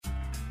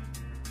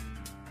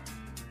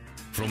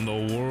From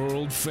the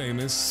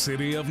world-famous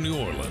city of New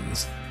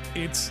Orleans,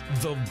 it's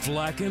the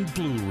Black and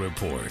Blue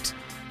Report.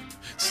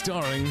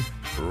 Starring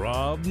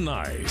Rob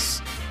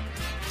Nice,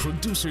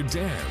 producer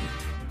Dan,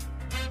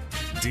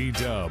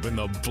 D-Dub and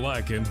the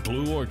Black and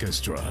Blue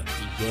Orchestra.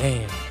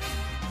 Yeah.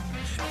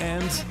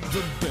 And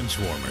the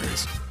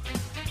Benchwarmers.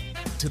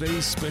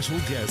 Today's special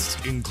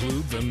guests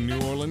include the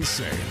New Orleans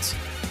Saints,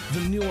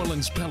 the New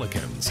Orleans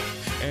Pelicans,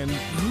 and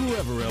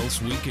whoever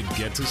else we could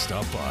get to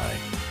stop by.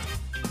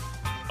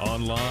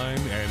 Online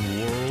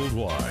and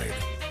worldwide,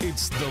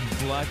 it's the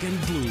Black and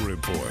Blue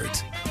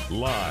Report.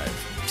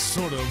 Live,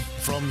 sort of,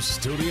 from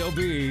Studio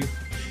B,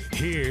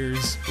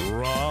 here's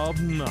Rob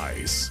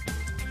Nice.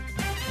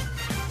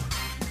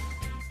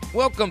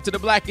 Welcome to the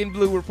Black and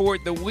Blue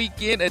Report, the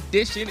weekend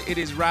edition. It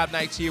is Rob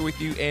Nice here with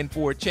you, and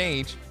for a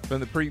change from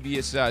the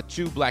previous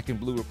two Black and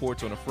Blue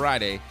Reports on a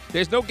Friday,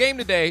 there's no game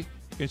today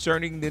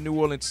concerning the New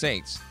Orleans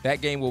Saints.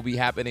 That game will be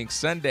happening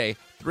Sunday,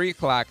 3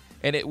 o'clock,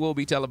 and it will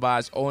be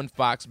televised on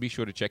Fox. Be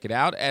sure to check it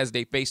out as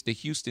they face the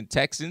Houston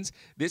Texans.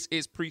 This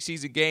is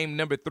preseason game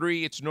number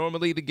 3. It's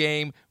normally the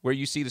game where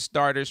you see the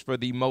starters for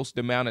the most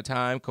amount of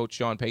time. Coach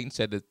Sean Payton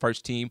said the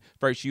first team,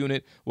 first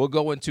unit, will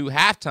go into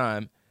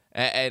halftime.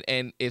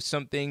 And if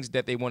some things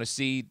that they want to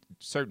see,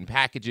 certain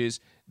packages,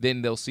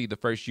 then they'll see the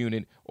first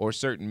unit or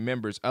certain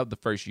members of the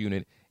first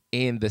unit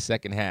in the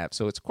second half.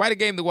 So it's quite a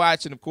game to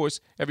watch. And, of course,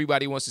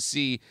 everybody wants to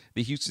see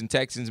the Houston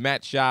Texans.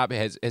 Matt Schaub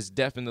has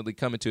definitely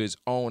come into his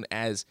own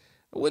as,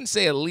 I wouldn't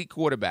say elite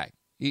quarterback.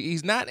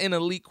 He's not an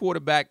elite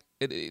quarterback,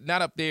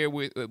 not up there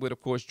with,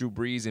 of course, Drew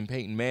Brees and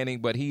Peyton Manning,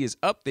 but he is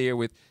up there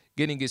with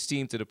getting his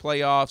team to the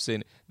playoffs,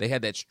 and they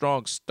had that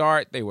strong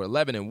start. They were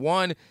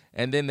 11-1,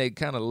 and then they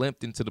kind of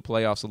limped into the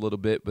playoffs a little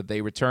bit, but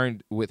they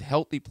returned with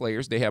healthy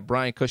players. They have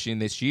Brian Cushing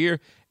this year,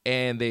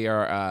 and they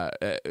are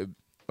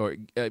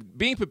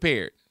being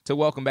prepared to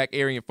welcome back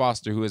Arian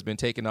Foster, who has been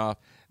taken off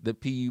the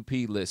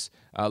PUP list,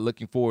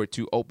 looking forward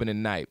to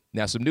opening night.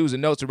 Now, some news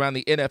and notes around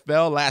the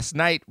NFL. Last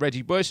night,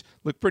 Reggie Bush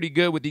looked pretty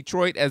good with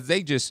Detroit as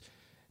they just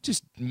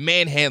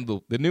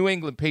manhandled the New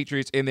England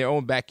Patriots in their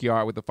own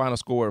backyard with the final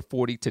score of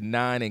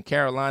 40-9. In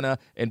Carolina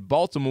and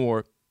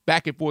Baltimore,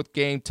 back-and-forth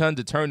game, tons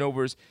of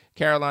turnovers.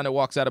 Carolina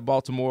walks out of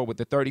Baltimore with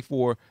a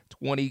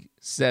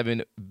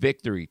 34-27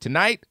 victory.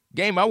 Tonight,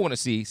 game I want to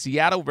see,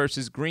 Seattle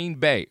versus Green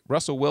Bay.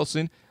 Russell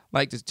Wilson,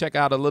 like to check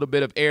out a little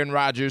bit of Aaron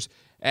Rodgers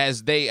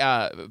as they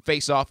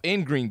face off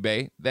in Green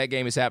Bay. That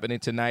game is happening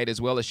tonight, as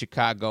well as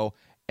Chicago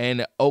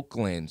and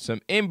Oakland.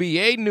 Some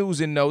NBA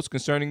news and notes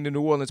concerning the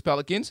New Orleans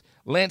Pelicans.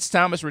 Lance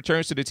Thomas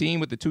returns to the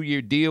team with a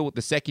 2-year deal, with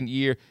the second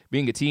year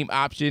being a team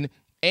option,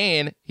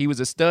 and he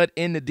was a stud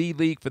in the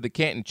D-League for the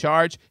Canton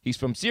Charge. He's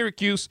from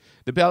Syracuse.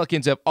 The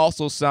Pelicans have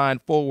also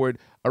signed forward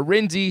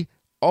Arinze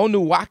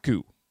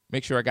Onuaku.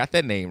 Make sure I got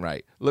that name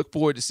right. Look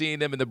forward to seeing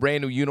them in the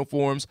brand new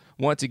uniforms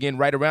once again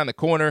right around the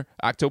corner.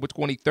 October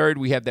 23rd,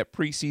 we have that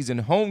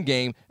preseason home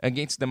game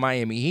against the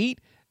Miami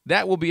Heat.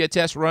 That will be a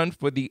test run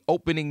for the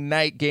opening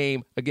night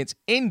game against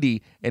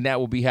Indy, and that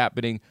will be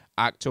happening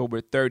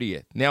October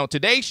 30th. Now, on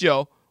today's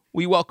show,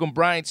 we welcome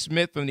Brian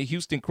Smith from the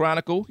Houston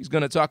Chronicle. He's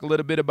going to talk a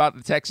little bit about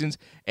the Texans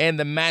and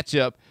the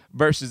matchup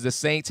versus the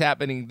Saints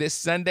happening this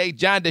Sunday.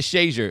 John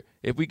DeShazier,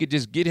 if we could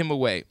just get him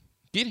away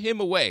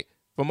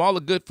from all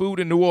the good food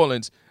in New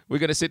Orleans. We're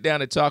going to sit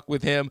down and talk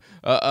with him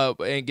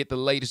and get the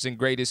latest and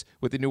greatest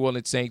with the New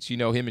Orleans Saints. You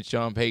know, him and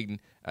Sean Payton,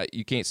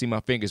 you can't see my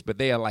fingers, but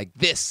they are like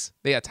this.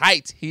 They are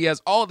tight. He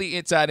has all the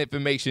inside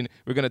information.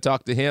 We're going to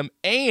talk to him,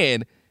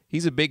 and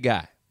he's a big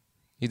guy.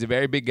 He's a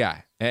very big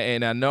guy.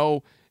 And I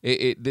know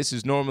this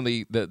is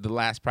normally the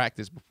last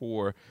practice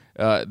before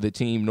the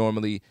team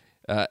normally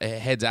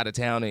heads out of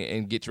town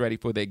and gets ready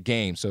for their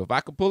game. So if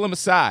I could pull him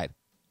aside,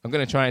 I'm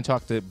going to try and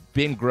talk to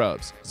Ben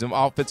Grubbs. He's an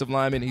offensive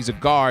lineman. He's a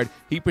guard.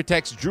 He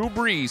protects Drew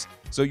Brees,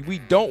 so we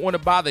don't want to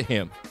bother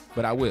him,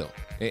 but I will.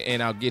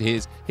 And I'll get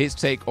his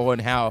take on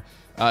how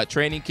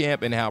training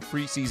camp and how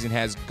preseason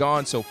has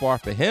gone so far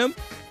for him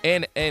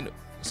and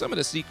some of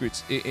the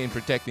secrets in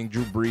protecting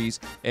Drew Brees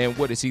and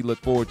what does he look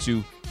forward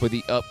to for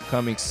the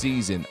upcoming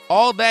season.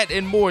 All that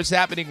and more is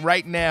happening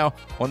right now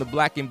on the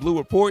Black and Blue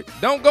Report.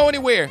 Don't go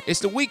anywhere. It's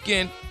the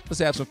weekend. Let's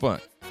have some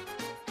fun.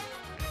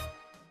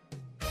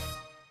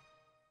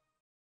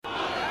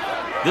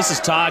 This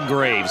is Todd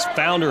Graves,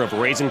 founder of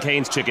Raising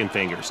Cane's Chicken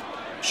Fingers.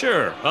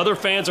 Sure, other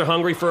fans are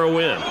hungry for a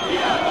win.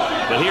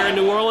 But here in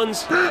New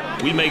Orleans,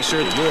 we make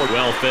sure that you're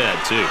well-fed,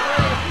 too.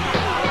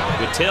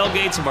 With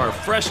tailgates of our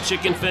fresh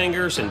chicken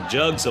fingers and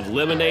jugs of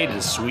lemonade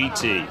and sweet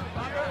tea.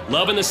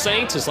 Loving the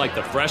Saints is like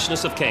the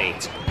freshness of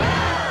Cane's.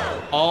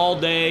 All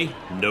day,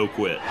 no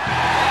quit.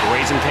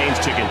 Raising Cane's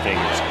Chicken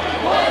Fingers.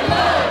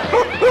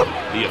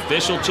 The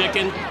official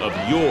chicken of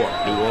your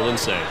New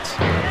Orleans Saints.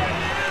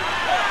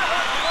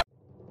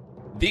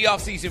 The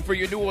offseason for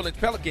your New Orleans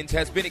Pelicans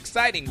has been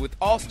exciting, with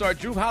All-Star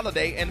Jrue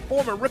Holiday and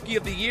former Rookie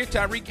of the Year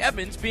Tyreke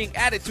Evans being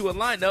added to a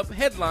lineup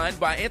headlined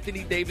by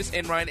Anthony Davis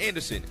and Ryan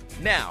Anderson.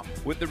 Now,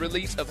 with the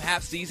release of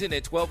half-season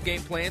and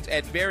 12-game plans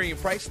at varying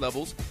price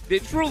levels, there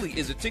truly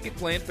is a ticket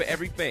plan for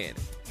every fan.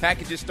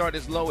 Packages start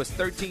as low as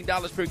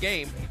 $13 per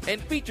game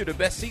and feature the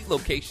best seat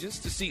locations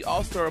to see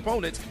all-star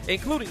opponents,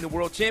 including the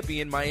world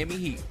champion Miami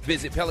Heat.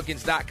 Visit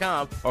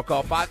Pelicans.com or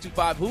call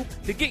 525-HOOP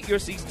to get your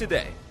seats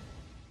today.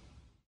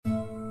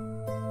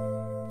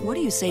 What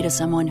do you say to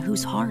someone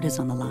whose heart is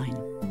on the line?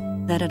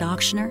 That at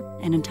Auctioner,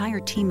 an entire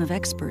team of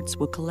experts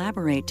will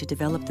collaborate to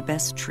develop the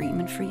best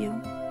treatment for you?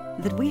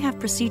 That we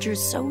have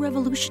procedures so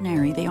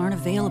revolutionary they aren't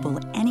available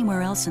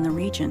anywhere else in the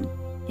region,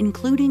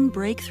 including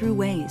breakthrough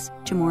ways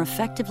to more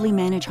effectively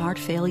manage heart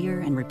failure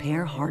and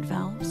repair heart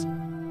valves?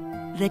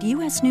 That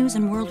U.S. News &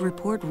 World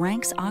Report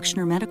ranks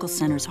Auctioner Medical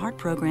Center's heart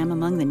program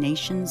among the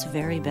nation's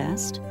very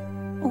best?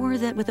 Or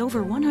that with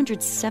over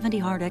 170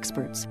 heart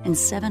experts and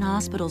 7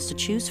 hospitals to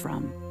choose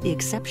from, the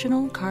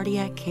exceptional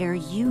cardiac care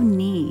you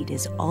need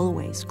is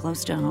always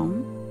close to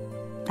home?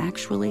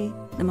 Actually,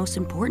 the most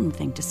important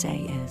thing to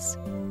say is,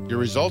 your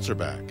results are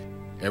back.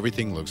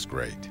 Everything looks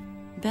great.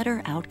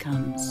 Better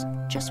outcomes.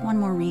 Just one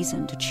more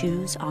reason to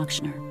choose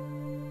Auctioner.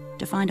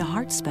 To find a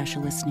heart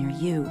specialist near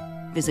you,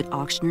 visit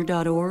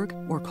auctioner.org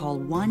or call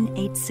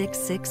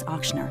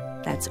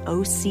 1-866-AUCTIONER. That's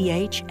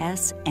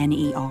OCHSNER.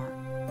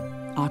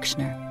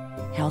 Auctioner.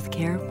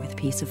 Healthcare with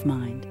peace of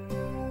mind.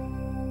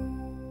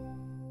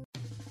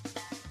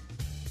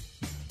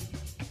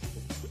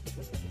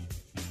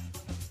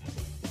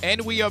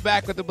 And we are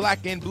back with the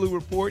Black and Blue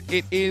Report.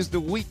 It is the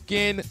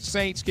weekend.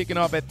 Saints kicking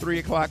off at 3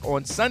 o'clock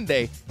on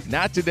Sunday,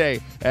 not today,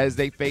 as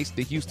they face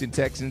the Houston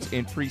Texans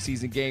in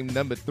preseason game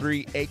number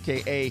 3,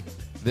 a.k.a.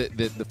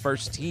 the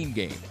first team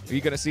game.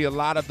 You're going to see a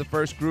lot of the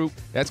first group.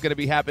 That's going to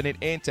be happening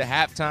into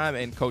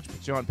halftime, and Coach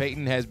Sean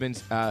Payton has been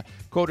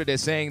quoted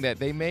as saying that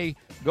they may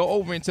go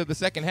over into the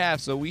second half,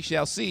 so we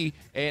shall see.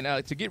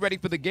 And to get ready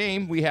for the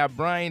game, we have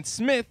Brian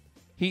Smith.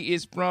 He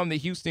is from the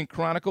Houston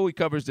Chronicle. He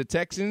covers the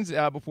Texans.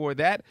 Before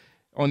that,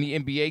 on the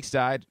NBA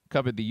side,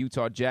 covered the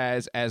Utah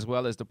Jazz as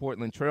well as the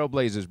Portland Trail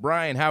Blazers.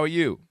 Brian, how are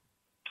you?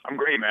 I'm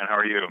great, man. How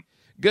are you?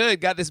 Good.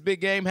 Got this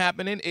big game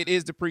happening. It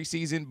is the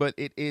preseason, but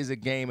it is a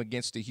game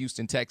against the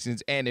Houston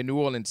Texans and the New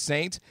Orleans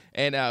Saints.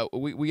 And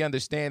we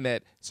understand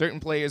that certain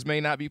players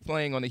may not be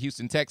playing on the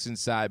Houston Texans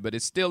side, but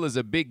it still is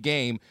a big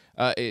game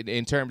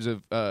in terms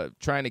of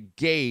trying to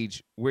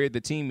gauge where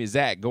the team is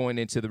at going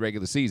into the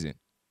regular season.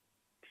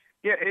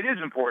 Yeah, it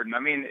is important. I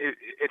mean,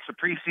 it's the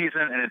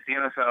preseason and it's the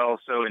NFL,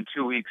 so in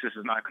 2 weeks this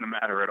is not going to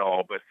matter at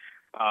all. But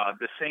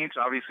the Saints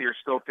obviously are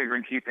still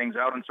figuring key things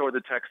out, and so are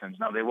the Texans.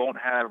 Now, they won't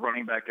have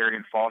running back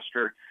Arian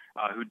Foster,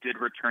 who did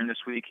return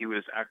this week. He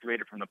was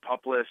activated from the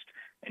PUP list,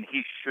 and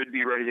he should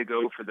be ready to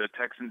go for the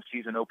Texans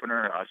season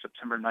opener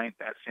September 9th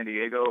at San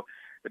Diego.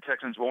 The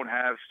Texans won't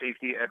have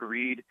safety Ed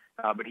Reed,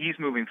 but he's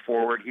moving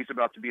forward. He's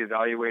about to be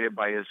evaluated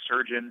by his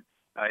surgeon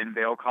in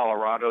Vail,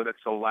 Colorado.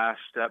 That's the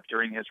last step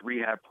during his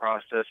rehab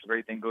process. If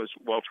everything goes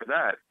well for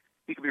that,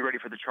 he could be ready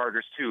for the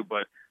Chargers too.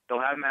 But they'll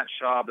have Matt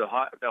Schaub,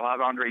 they'll have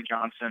Andre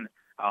Johnson,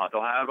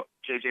 they'll have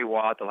J.J.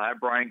 Watt, they'll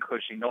have Brian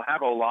Cushing. They'll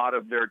have a lot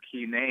of their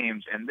key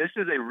names, and this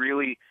is a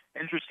really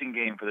interesting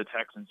game for the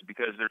Texans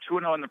because they're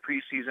 2-0 in the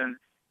preseason.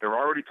 They're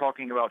already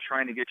talking about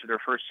trying to get to their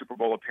first Super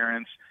Bowl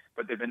appearance,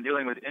 but they've been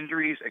dealing with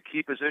injuries at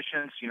key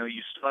positions. You know,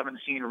 you still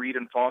haven't seen Reed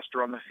and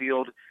Foster on the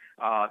field.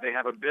 They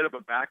have a bit of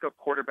a backup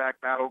quarterback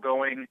battle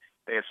going.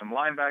 They have some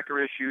linebacker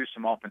issues,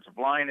 some offensive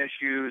line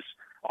issues,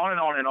 on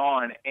and on and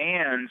on.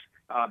 And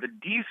the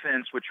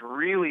defense, which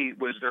really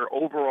was their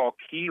overall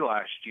key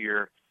last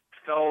year,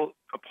 fell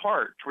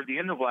apart toward the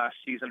end of last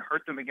season,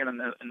 hurt them again in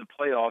the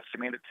playoffs. They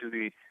made it to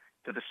the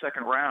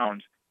second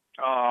round.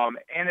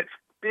 And it's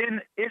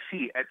been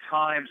iffy at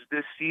times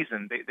this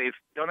season. They've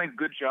done a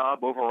good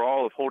job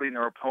overall of holding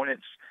their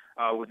opponents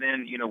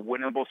within,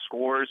 winnable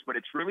scores, but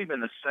it's really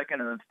been the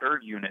second and the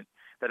third unit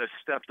that has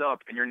stepped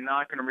up, and you're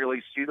not going to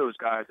really see those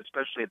guys,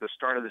 especially at the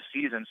start of the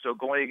season. So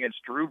going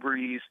against Drew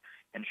Brees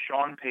and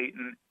Sean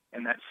Payton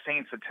and that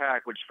Saints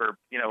attack, which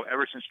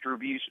ever since Drew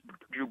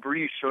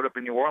Brees showed up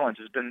in New Orleans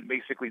has been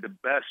basically the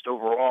best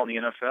overall in the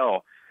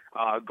NFL.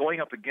 Going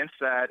up against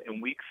that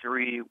in week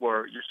 3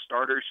 where your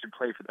starters should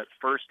play for that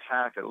first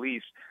half at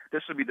least,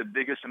 this would be the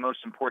biggest and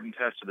most important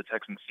test of the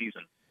Texans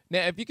season.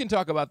 Now, if you can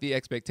talk about the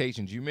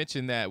expectations, you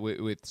mentioned that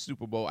with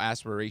Super Bowl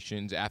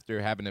aspirations after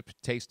having a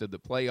taste of the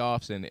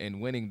playoffs and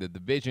winning the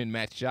division,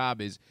 Matt Schaub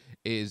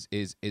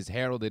is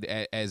heralded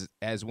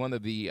as one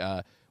of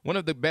the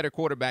better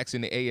quarterbacks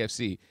in the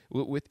AFC.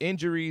 With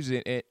injuries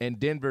and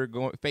Denver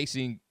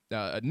facing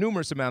a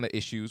numerous amount of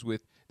issues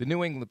with the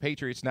New England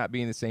Patriots not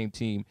being the same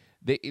team,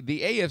 the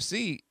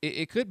AFC,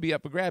 it could be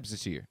up for grabs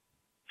this year.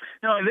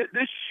 No,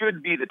 this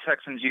should be the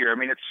Texans' year. I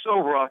mean, it's so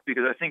rough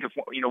because I think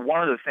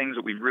one of the things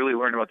that we've really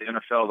learned about the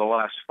NFL the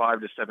last 5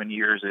 to 7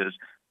 years is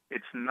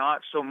it's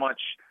not so much,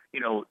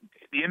 the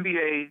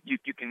NBA, you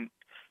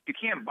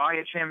can't buy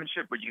a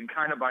championship, but you can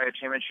kind of buy a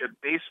championship.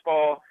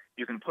 Baseball,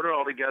 you can put it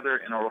all together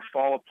and it'll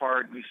fall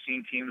apart. We've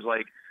seen teams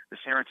like the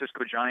San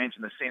Francisco Giants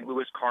and the St.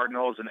 Louis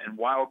Cardinals and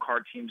wild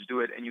card teams do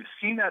it. And you've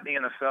seen that in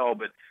the NFL,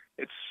 but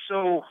it's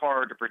so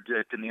hard to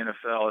predict in the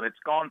NFL. And it's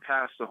gone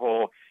past the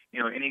whole,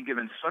 any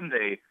given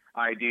Sunday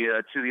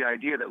idea to the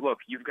idea that, look,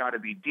 you've got to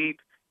be deep.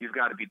 you've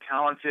got to be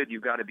talented,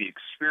 you've got to be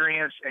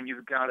experienced, and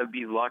you've got to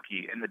be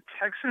lucky. And the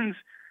Texans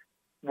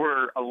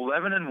were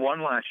 11-1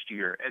 last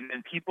year,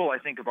 and people, I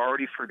think, have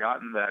already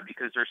forgotten that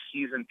because their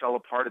season fell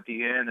apart at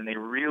the end, and they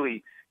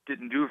really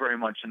didn't do very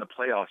much in the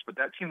playoffs. But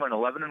that team went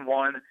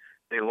 11-1.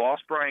 They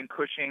lost Brian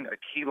Cushing, a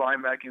key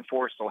linebacking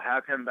force. They'll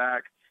have him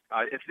back.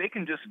 If they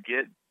can just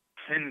get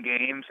 10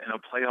 games and a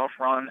playoff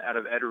run out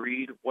of Ed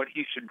Reed, what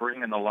he should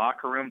bring in the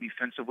locker room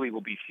defensively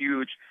will be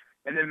huge.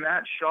 And then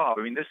Matt Schaub,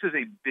 I mean, this is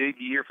a big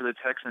year for the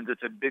Texans.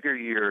 It's a bigger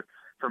year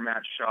for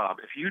Matt Schaub.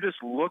 If you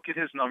just look at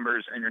his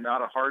numbers and you're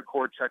not a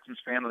hardcore Texans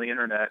fan on the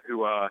internet who,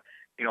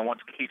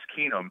 wants Case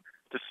Keenum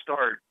to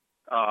start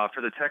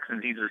for the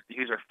Texans,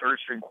 he's our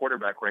third-string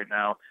quarterback right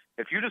now.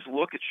 If you just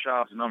look at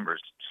Schaub's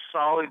numbers,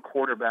 solid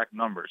quarterback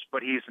numbers,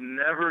 but he's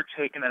never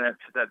taken it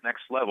to that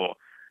next level.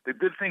 The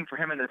good thing for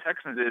him and the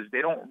Texans is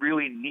they don't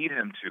really need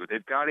him to.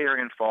 They've got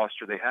Arian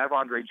Foster. They have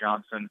Andre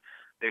Johnson.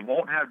 They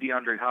won't have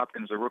DeAndre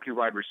Hopkins, a rookie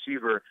wide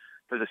receiver,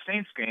 for the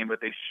Saints game, but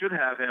they should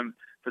have him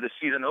for the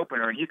season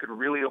opener, and he could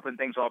really open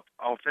things up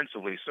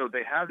offensively. So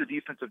they have the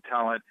defensive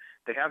talent.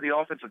 They have the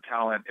offensive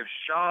talent. If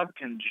Schaub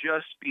can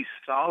just be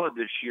solid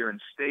this year and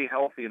stay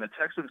healthy, and the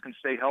Texans can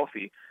stay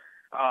healthy,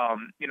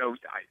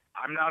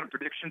 I'm not a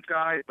predictions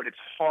guy, but it's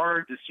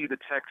hard to see the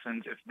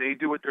Texans, if they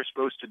do what they're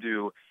supposed to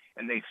do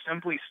and they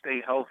simply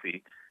stay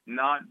healthy,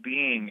 not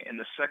being in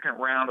the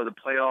second round of the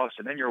playoffs,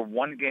 and then you're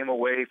one game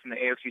away from the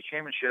AFC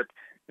Championship,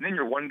 and then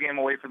you're one game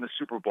away from the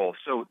Super Bowl.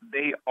 So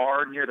they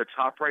are near the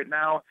top right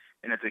now,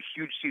 and it's a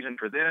huge season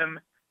for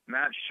them,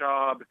 Matt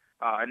Schaub,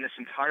 and this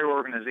entire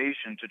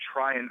organization to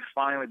try and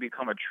finally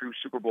become a true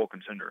Super Bowl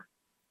contender.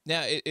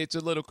 Now, it's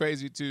a little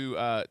crazy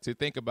to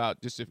think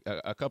about just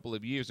a couple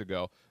of years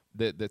ago.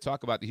 The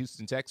talk about the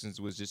Houston Texans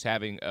was just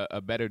having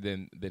a better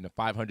than a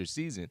 500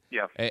 season.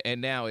 Yeah. And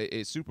now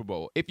it's Super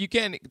Bowl. If you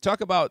can, talk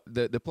about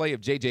the play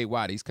of J.J.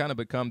 Watt. He's kind of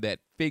become that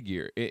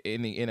figure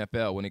in the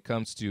NFL when it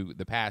comes to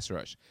the pass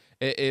rush.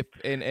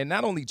 And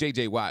not only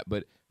J.J. Watt,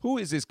 but who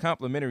is his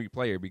complementary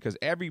player? Because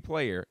every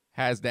player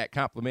has that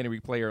complementary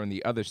player on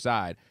the other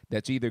side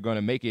that's either going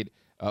to make it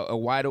a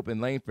wide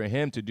open lane for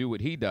him to do what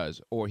he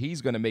does, or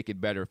he's going to make it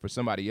better for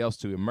somebody else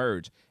to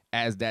emerge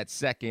as that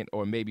second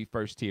or maybe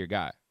first-tier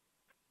guy.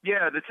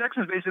 Yeah, the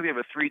Texans basically have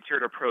a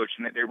three-tiered approach,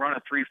 and they run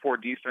a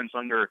 3-4 defense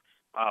under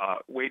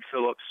Wade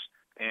Phillips,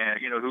 and,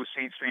 who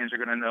Saints fans are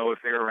going to know if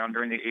they were around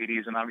during the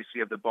 80s, and obviously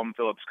you have the Bum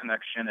Phillips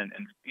connection, and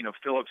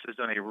Phillips has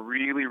done a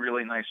really,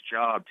 really nice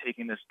job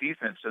taking this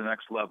defense to the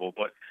next level.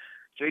 But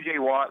J.J.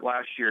 Watt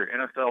last year,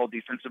 NFL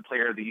Defensive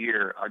Player of the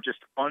Year, just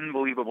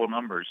unbelievable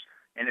numbers,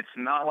 and it's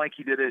not like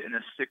he did it in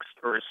his sixth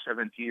or his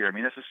seventh year. I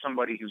mean, this is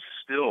somebody who's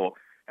still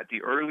at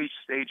the early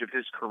stage of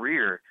his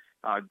career.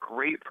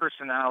 Great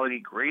personality,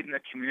 great in the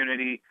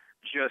community,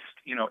 just,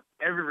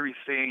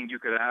 everything you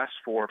could ask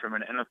for from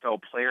an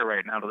NFL player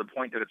right now, to the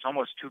point that it's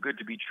almost too good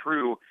to be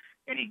true,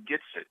 and he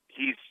gets it.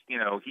 He's,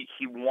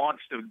 he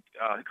wants to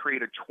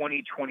create a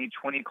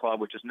 20-20-20 club,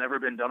 which has never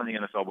been done in the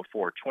NFL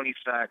before. 20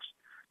 sacks,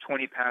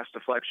 20 pass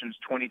deflections,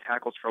 20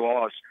 tackles for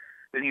loss.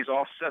 Then he's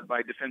offset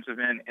by defensive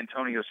end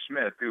Antonio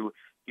Smith, who,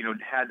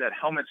 had that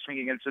helmet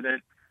swinging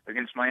incident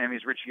against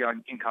Miami's Richie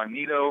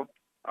Incognito.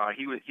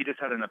 He just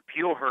had an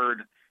appeal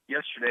heard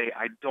yesterday.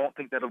 I don't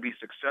think that'll be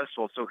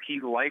successful, so he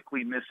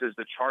likely misses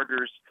the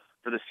Chargers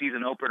for the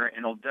season opener,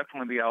 and he'll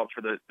definitely be out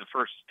for the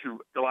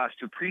last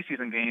two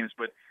preseason games.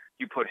 But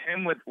you put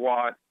him with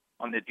Watt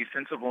on the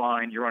defensive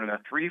line, you're running a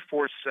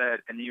 3-4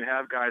 set, and you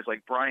have guys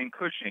like Brian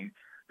Cushing,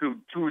 who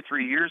 2 or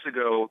 3 years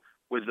ago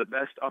was the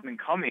best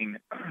up-and-coming,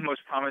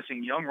 most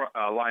promising young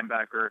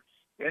linebacker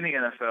in the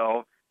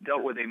NFL,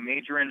 dealt with a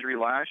major injury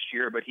last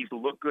year, but he's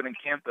looked good in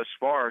camp thus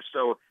far.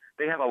 So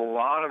they have a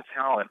lot of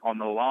talent on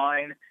the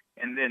line.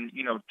 And then,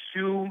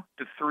 2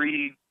 to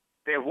 3,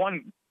 they have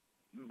one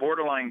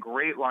borderline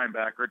great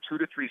linebacker, 2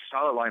 to 3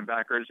 solid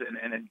linebackers,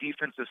 and a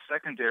defensive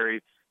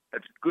secondary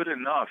that's good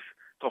enough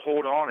to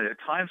hold on and at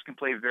times can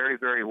play very,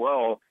 very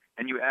well.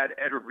 And you add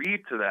Ed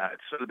Reed to that.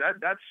 So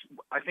that's,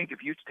 I think,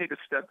 if you take a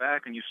step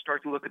back and you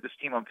start to look at this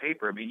team on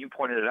paper, I mean, you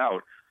pointed it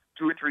out.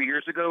 2 or 3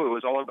 years ago, it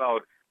was all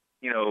about,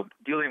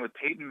 dealing with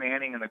Peyton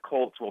Manning and the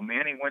Colts. Well,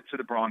 Manning went to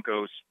the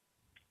Broncos,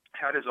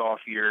 had his off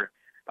year.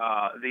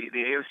 The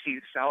AFC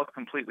South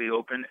completely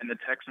open, and the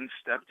Texans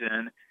stepped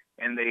in,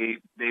 and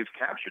they've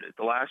captured it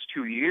the last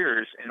 2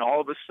 years. And all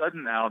of a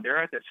sudden now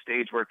they're at that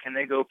stage where can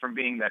they go from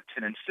being that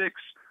 10-6,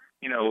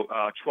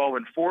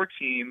 12-4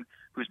 team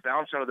who's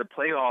bounced out of the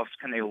playoffs?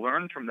 Can they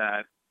learn from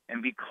that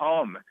and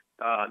become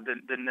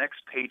the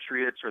next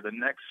Patriots or the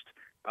next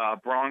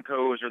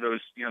Broncos or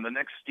those, the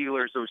next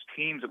Steelers, those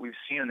teams that we've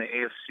seen in the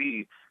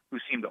AFC who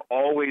seem to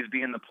always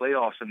be in the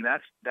playoffs? And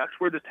that's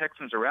where the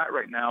Texans are at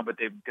right now, but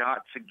they've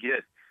got to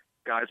get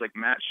guys like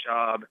Matt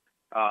Schaub,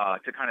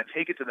 to kind of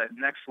take it to that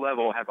next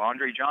level, have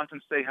Andre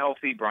Johnson stay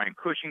healthy, Brian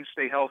Cushing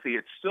stay healthy.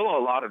 It's still a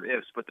lot of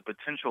ifs, but the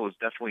potential is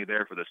definitely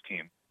there for this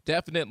team.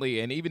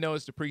 Definitely, and even though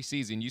it's the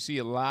preseason, you see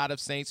a lot of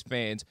Saints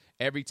fans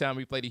every time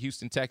we play the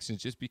Houston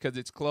Texans just because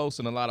it's close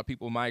and a lot of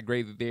people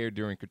migrated there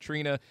during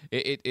Katrina.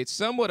 It's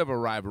somewhat of a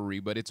rivalry,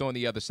 but it's on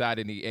the other side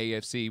in the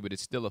AFC, but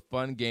it's still a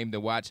fun game to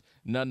watch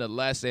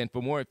nonetheless. And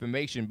for more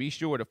information, be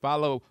sure to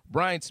follow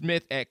Brian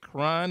Smith at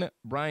Chron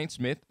Brian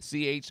Smith,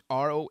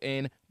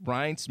 CHRON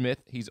Brian Smith.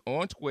 He's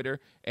on Twitter,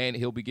 and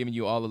he'll be giving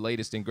you all the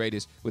latest and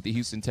greatest with the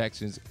Houston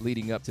Texans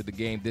leading up to the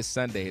game this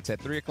Sunday. It's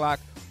at 3 o'clock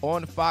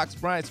on Fox.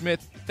 Brian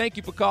Smith, thank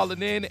you for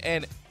calling in,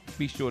 and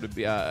be sure to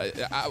be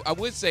I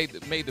would say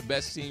that may the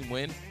best team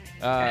win,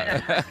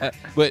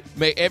 but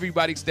may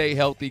everybody stay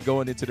healthy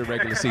going into the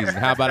regular season.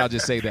 How about I'll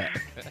just say that?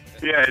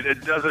 Yeah,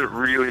 it doesn't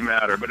really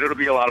matter, but it'll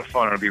be a lot of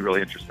fun. It'll be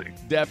really interesting.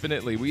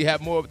 Definitely. We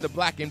have more of the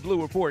Black and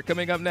Blue Report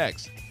coming up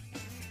next.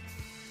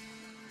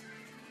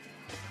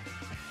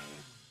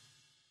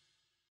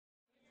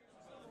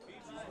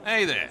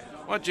 Hey there,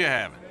 what you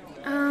having?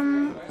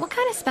 What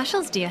kind of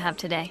specials do you have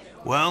today?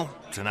 Well,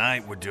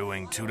 tonight we're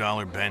doing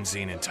 $2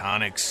 benzene and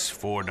tonics,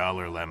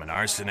 $4 lemon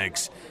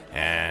arsenics,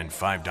 and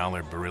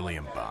 $5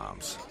 beryllium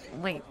bombs.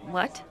 Wait,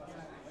 what?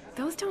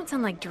 Those don't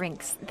sound like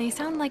drinks. They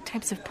sound like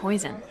types of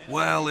poison.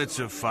 Well, it's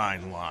a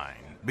fine line.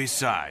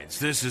 Besides,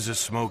 this is a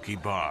smoky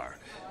bar.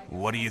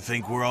 What do you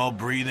think we're all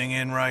breathing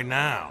in right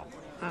now?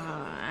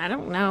 I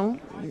don't know.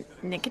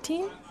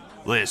 Nicotine?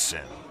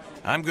 Listen,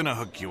 I'm gonna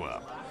hook you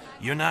up.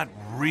 You're not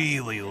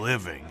really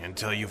living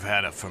until you've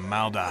had a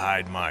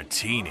formaldehyde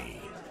martini.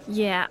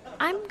 Yeah,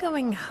 I'm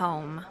going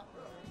home.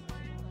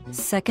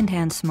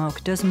 Secondhand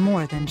smoke does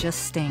more than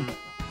just stink.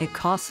 It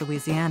costs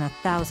Louisiana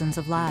thousands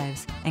of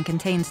lives and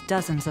contains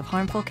dozens of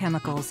harmful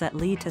chemicals that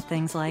lead to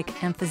things like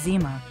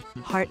emphysema,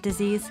 heart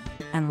disease,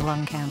 and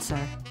lung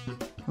cancer.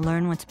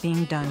 Learn what's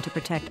being done to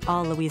protect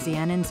all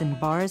Louisianans in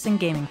bars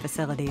and gaming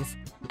facilities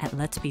at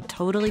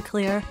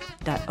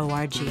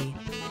letsbetotallyclear.org.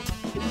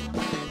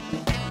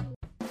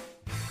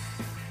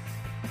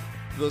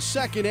 The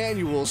second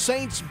annual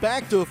Saints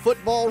Back to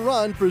Football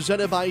Run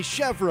presented by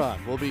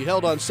Chevron will be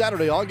held on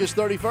Saturday, August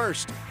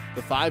 31st.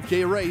 The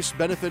 5K race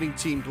benefiting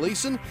Team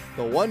Gleason,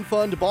 the One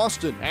Fund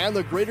Boston, and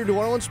the Greater New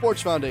Orleans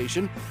Sports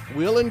Foundation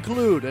will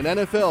include an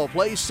NFL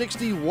Play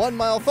 60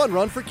 one-mile fun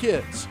run for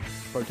kids.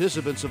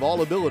 Participants of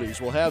all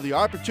abilities will have the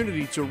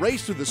opportunity to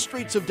race through the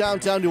streets of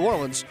downtown New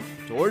Orleans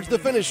towards the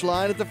finish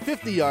line at the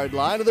 50-yard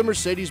line of the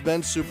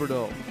Mercedes-Benz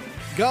Superdome.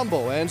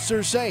 Gumbo and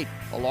Sir Saint,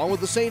 along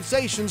with the Saint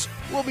Stations,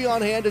 will be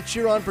on hand to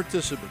cheer on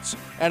participants,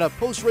 and a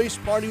post-race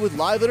party with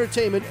live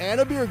entertainment and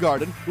a beer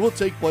garden will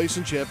take place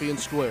in Champion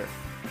Square.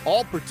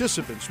 All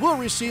participants will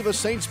receive a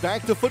Saints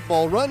Back to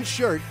Football Run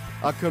shirt,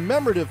 a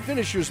commemorative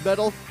finisher's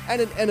medal,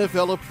 and an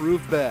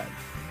NFL-approved bag.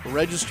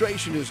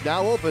 Registration is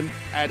now open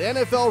at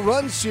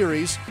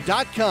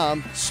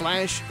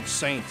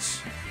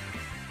NFLRunSeries.com/Saints.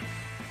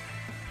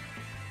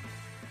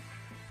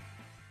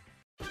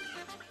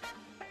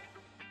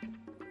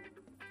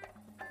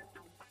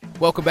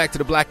 Welcome back to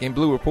the Black and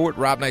Blue Report.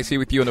 Rob Nice here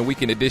with you on the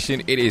weekend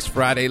edition. It is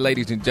Friday,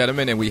 ladies and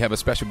gentlemen, and we have a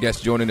special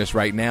guest joining us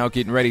right now,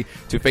 getting ready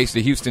to face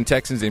the Houston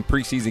Texans in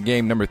preseason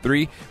game number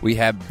 3. We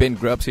have Ben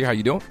Grubbs here. How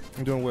you doing?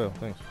 I'm doing well,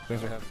 thanks.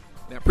 Thanks for having me.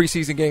 Now,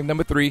 preseason game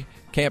number 3,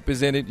 camp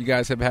is in it. You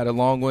guys have had a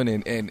long one,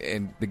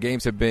 and the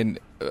games have been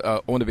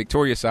on the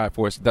victorious side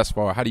for us thus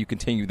far. How do you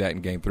continue that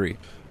in game 3?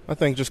 I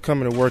think just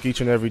coming to work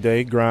each and every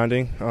day,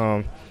 grinding,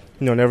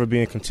 never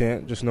being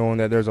content, just knowing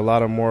that there's a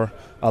lot more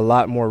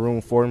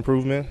room for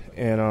improvement,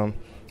 and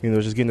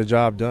just getting the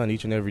job done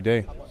each and every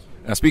day.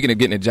 Now, speaking of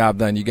getting the job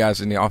done, you guys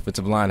in the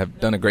offensive line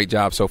have done a great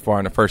job so far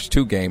in the first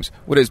 2 games.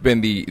 What has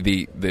been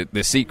the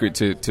secret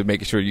to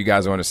making sure you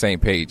guys are on the same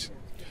page?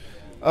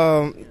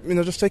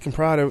 Just taking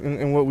pride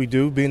in what we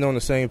do, being on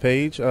the same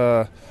page.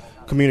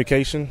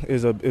 Communication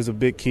is a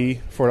big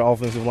key for the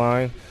offensive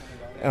line.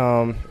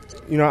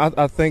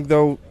 I think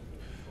though,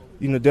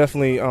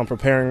 definitely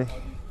preparing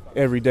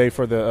every day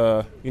for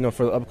the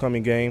for the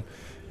upcoming game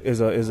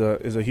is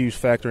a huge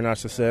factor in our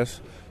success.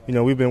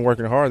 We've been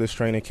working hard this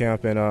training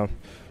camp, and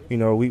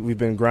we've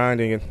been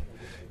grinding,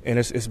 and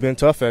it's been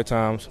tough at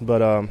times,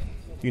 but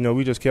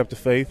we just kept the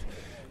faith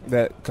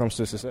that comes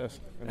to success.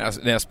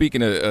 Now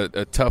speaking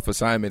of tough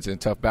assignments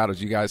and tough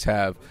battles, you guys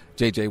have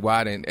J.J.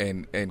 Watt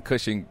and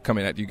Cushing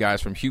coming at you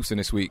guys from Houston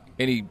this week.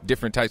 Any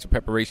different types of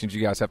preparations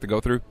you guys have to go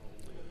through?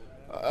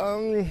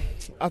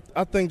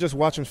 I think just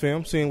watching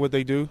film, seeing what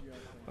they do,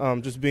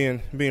 just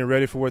being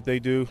ready for what they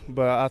do.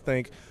 But I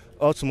think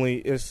ultimately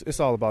it's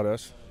all about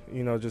us.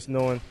 Just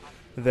knowing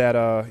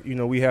that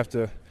we have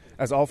to,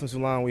 as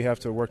offensive line, we have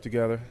to work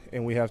together,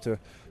 and we have to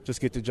just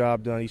get the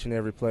job done each and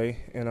every play.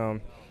 And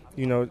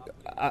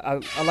I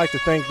like to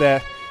think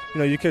that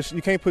you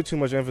can't put too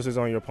much emphasis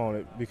on your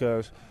opponent,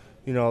 because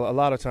a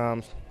lot of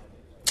times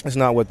it's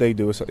not what they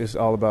do. It's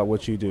all about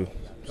what you do.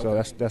 So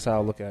that's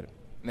how I look at it.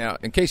 Now,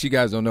 in case you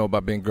guys don't know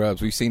about Ben Grubbs,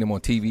 we've seen him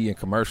on TV and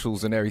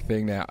commercials and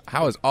everything. Now,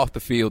 how is off the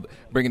field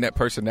bringing that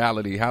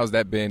personality? How has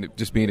that been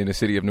just being in the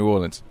city of New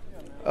Orleans?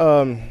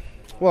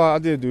 Well, I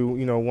did do,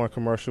 one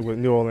commercial with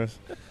New Orleans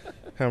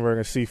hamburger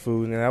and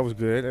seafood, and that was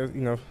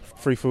good.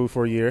 Free food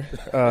for a year.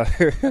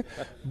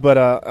 But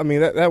I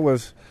mean, that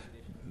was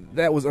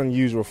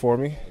unusual for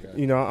me.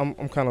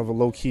 I'm kind of a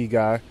low-key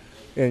guy,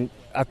 and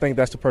I think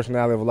that's the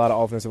personality of a lot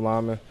of offensive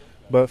linemen.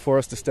 But for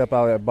us to step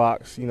out of that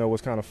box,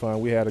 was kind of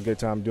fun. We had a good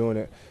time doing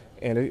it,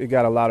 and it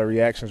got a lot of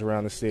reactions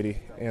around the city.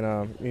 And,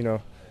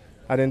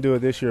 I didn't do it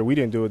this year. We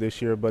didn't do it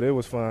this year, but it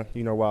was fun,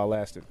 while it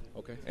lasted.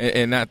 Okay.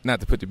 And not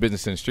to put your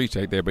business in the streets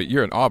right there, but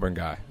you're an Auburn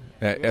guy.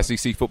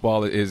 SEC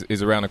football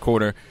is around the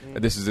corner.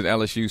 This is an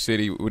LSU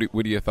city.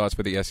 What are your thoughts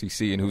for the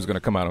SEC and who's going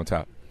to come out on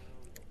top?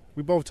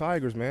 We both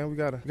Tigers, man. We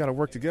gotta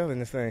work together in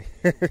this thing.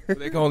 There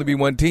can only be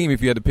one team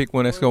if you had to pick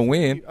one that's going to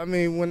win. I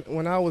mean,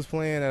 when I was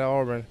playing at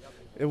Auburn,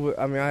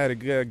 I had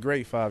a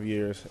great 5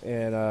 years,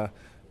 and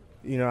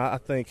I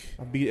think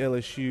I beat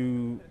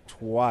LSU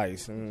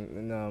twice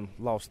and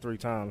lost 3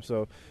 times.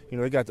 So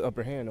they got the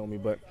upper hand on me.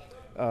 But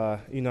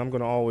I'm going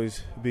to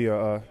always be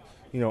a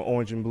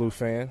orange and blue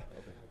fan.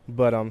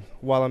 But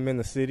while I'm in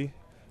the city,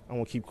 I'm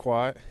going to keep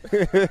quiet.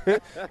 I'm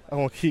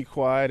going to keep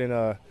quiet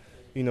and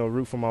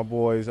root for my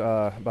boys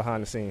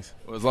behind the scenes.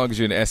 Well, as long as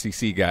you're an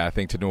SEC guy, I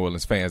think to New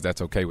Orleans fans,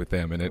 that's okay with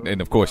them.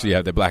 And of course, you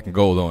have the black and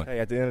gold on. Hey,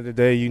 at the end of the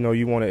day,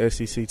 you want an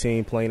SEC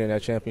team playing in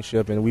that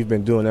championship, and we've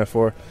been doing that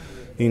for,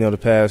 the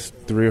past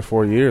 3 or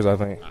 4 years, I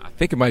think. I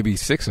think it might be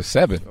 6 or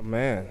 7. Oh,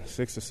 man,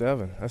 6 or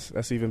 7.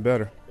 That's even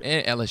better.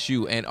 And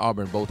LSU and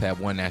Auburn both have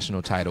one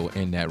national title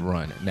in that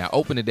run. Now,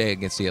 opening day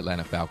against the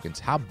Atlanta Falcons,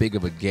 how big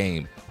of a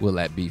game will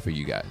that be for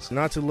you guys?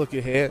 Not to look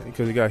ahead,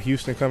 because you got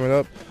Houston coming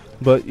up.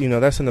 But,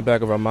 that's in the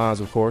back of our minds,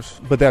 of course.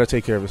 But that'll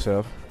take care of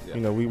itself.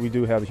 Yeah. We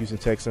do have the Houston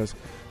Texans,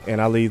 and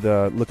I leave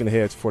the looking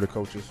ahead for the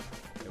coaches.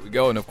 There we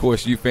go. And, of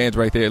course, you fans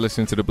right there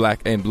listening to the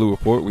Black and Blue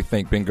Report. We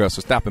thank Ben Gruss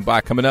for stopping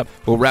by. Coming up,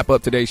 we'll wrap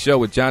up today's show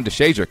with John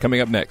DeShazier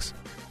coming up next.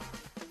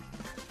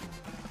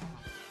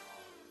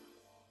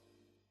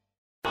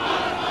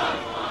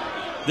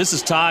 This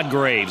is Todd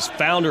Graves,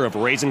 founder of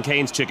Raising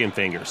Cane's Chicken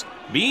Fingers.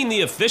 Being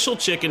the official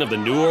chicken of the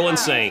New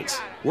Orleans Saints,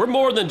 we're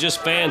more than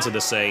just fans of the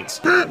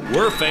Saints.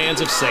 We're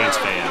fans of Saints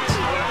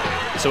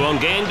fans. So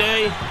on game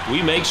day,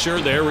 we make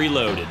sure they're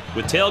reloaded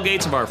with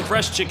tailgates of our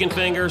fresh chicken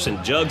fingers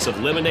and jugs of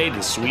lemonade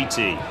and sweet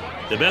tea.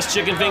 The best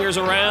chicken fingers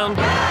around?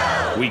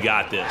 We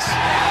got this.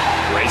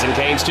 Raising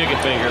Cane's Chicken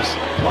Fingers.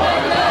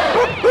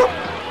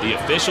 The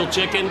official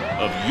chicken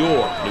of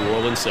your New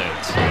Orleans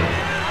Saints.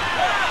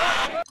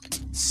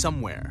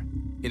 Somewhere,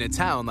 in a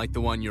town like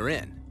the one you're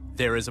in,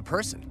 there is a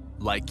person,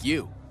 like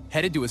you,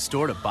 headed to a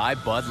store to buy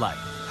Bud Light.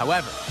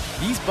 However,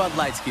 these Bud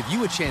Lights give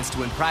you a chance to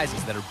win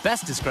prizes that are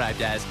best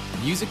described as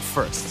music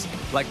firsts,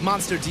 like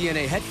Monster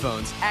DNA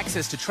headphones,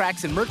 access to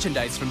tracks and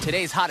merchandise from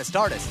today's hottest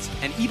artists,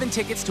 and even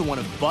tickets to one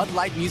of Bud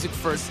Light Music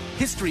First's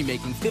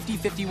history-making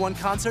 5051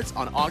 concerts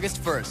on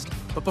August 1st.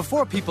 But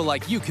before people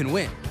like you can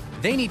win,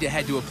 they need to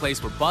head to a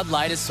place where Bud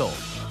Light is sold.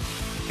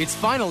 It's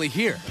finally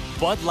here,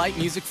 Bud Light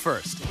Music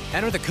First.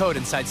 Enter the code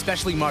inside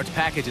specially marked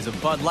packages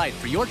of Bud Light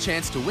for your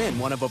chance to win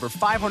one of over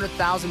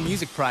 500,000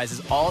 music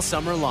prizes all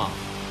summer long.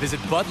 Visit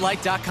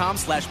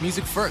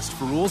budlight.com/music first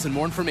for rules and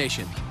more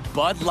information.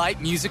 Bud Light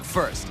Music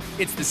First.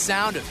 It's the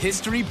sound of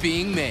history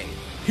being made.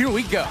 Here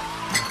we go.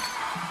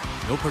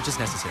 No purchase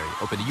necessary.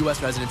 Open to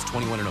U.S. residents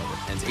 21 and over.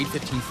 Ends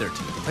 8/15/13.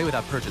 To play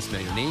without purchase,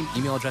 mail your name,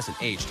 email address, and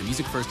age to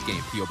Music First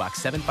Game. P.O. Box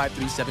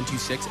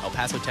 753726, El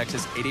Paso,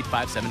 Texas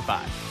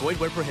 88575. Void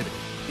where prohibited.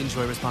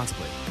 Enjoy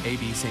responsibly.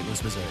 A.B. St.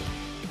 Louis, Missouri.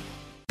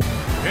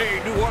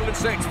 Hey, New Orleans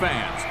Saints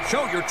fans,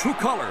 show your true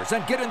colors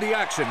and get in the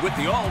action with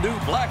the all-new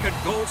Black and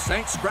Gold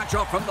Saints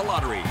scratch-off from the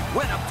lottery.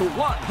 Win up to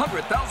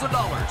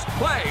 $100,000.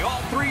 Play all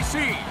 3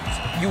 seeds.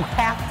 You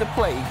have to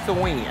play to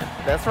win.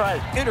 That's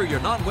right. Enter your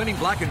non-winning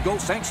Black and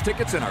Gold Saints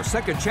tickets in our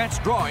second chance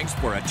drawings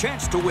for a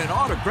chance to win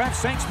autographed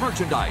Saints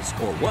merchandise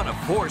or one of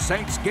 4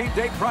 Saints game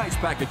day prize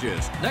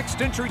packages. Next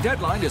entry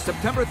deadline is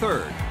September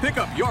 3rd. Pick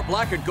up your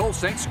Black and Gold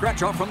Saints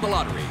scratch-off from the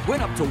lottery.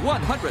 Win up to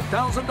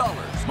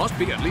 $100,000. Must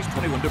be at least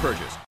 21 to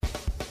purchase.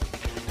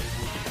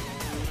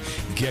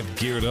 Get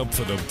geared up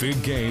for the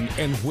big game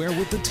and wear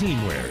what the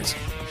team wears.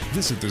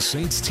 Visit the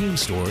Saints team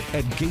store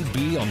at Gate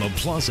B on the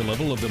plaza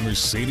level of the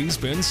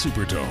Mercedes-Benz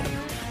Superdome.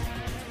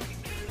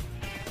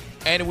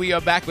 And we are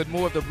back with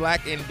more of the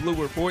Black and Blue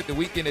Report, the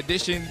weekend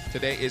edition.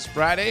 Today is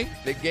Friday.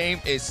 The game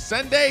is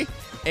Sunday.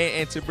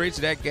 And to bridge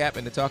that gap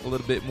and to talk a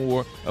little bit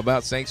more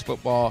about Saints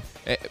football,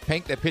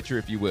 paint that picture,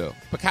 if you will.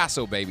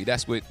 Picasso, baby.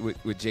 That's what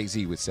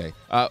Jay-Z would say.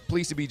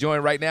 Pleased to be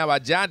joined right now by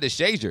John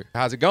DeShazier.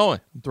 How's it going?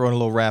 I'm throwing a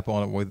little rap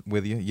on it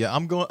with you. Yeah,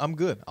 I'm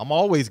good. I'm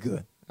always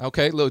good.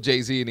 Okay, little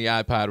Jay-Z in the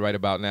iPod right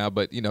about now.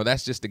 But,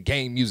 that's just the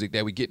game music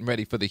that we're getting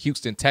ready for the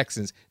Houston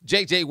Texans.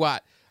 J.J.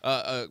 Watt,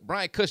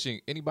 Brian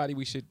Cushing, anybody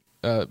we should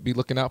be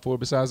looking out for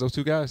besides those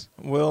 2 guys?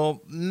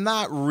 Well,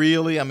 not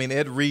really. I mean,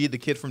 Ed Reed, the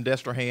kid from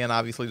Destrehan,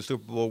 obviously the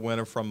Super Bowl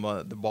winner from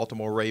the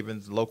Baltimore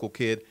Ravens, local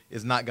kid,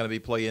 is not going to be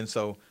playing,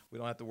 so we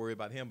don't have to worry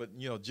about him. But,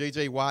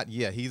 J.J. Watt,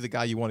 yeah, he's the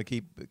guy you want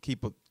to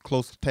keep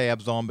close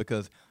tabs on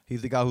because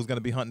He's the guy who's going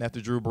to be hunting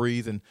after Drew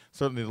Brees, and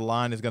certainly the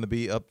line is going to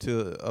be up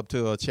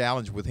to a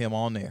challenge with him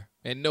on there.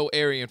 And no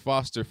Arian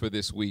Foster for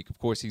this week. Of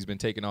course, he's been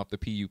taken off the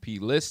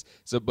PUP list,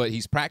 but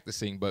he's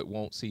practicing but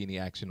won't see any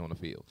action on the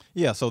field.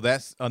 Yeah, so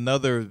that's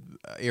another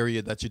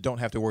area that you don't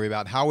have to worry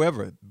about.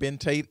 However, Ben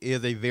Tate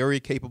is a very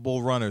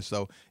capable runner,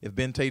 so if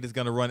Ben Tate is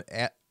going to run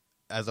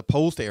as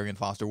opposed to Arian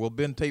Foster, well,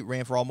 Ben Tate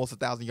ran for almost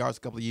 1,000 yards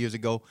a couple of years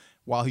ago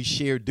while he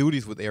shared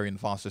duties with Arian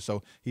Foster,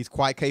 so he's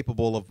quite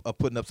capable of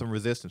putting up some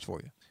resistance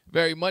for you.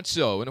 Very much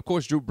so. And, of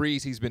course, Drew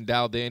Brees, he's been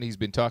dialed in. He's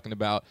been talking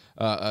about,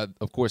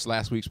 of course,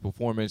 last week's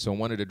performance on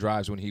one of the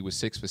drives when he was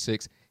 6 for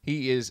 6.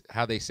 He is,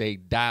 how they say,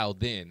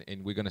 dialed in,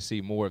 and we're going to see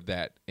more of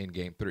that in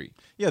Game 3.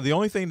 Yeah, the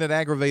only thing that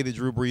aggravated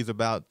Drew Brees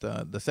about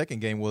the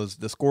second game was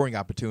the scoring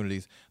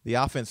opportunities. The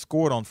offense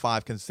scored on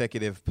 5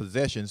 consecutive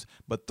possessions,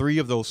 but 3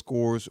 of those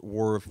scores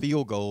were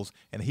field goals,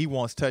 and he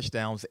wants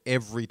touchdowns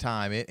every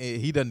time.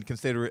 He doesn't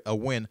consider it a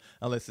win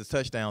unless it's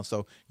touchdown.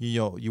 So,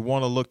 you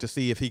want to look to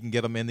see if he can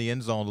get them in the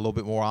end zone a little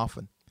bit more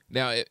often.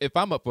 Now, if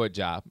I'm up for a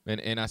job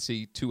and I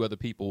see 2 other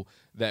people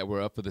that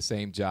were up for the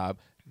same job,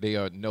 they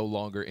are no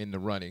longer in the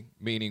running,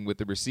 meaning with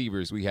the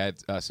receivers. We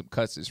had some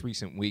cuts this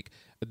recent week.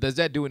 Does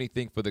that do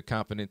anything for the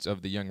confidence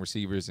of the young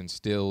receivers in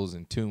Stills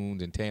and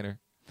Toombs and Tanner?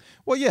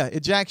 Well, yeah,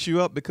 it jacks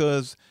you up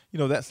because,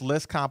 that's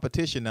less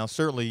competition. Now,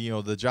 certainly,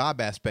 the job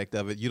aspect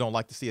of it, you don't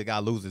like to see a guy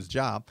lose his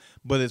job,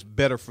 but it's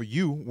better for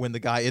you when the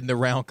guy isn't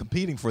around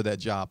competing for that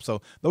job.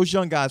 So those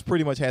young guys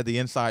pretty much had the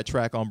inside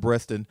track on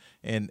Breaston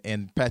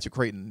and Patrick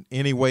Creighton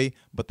anyway,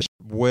 but they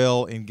showed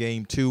well in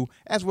Game 2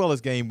 as well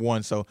as Game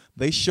 1. So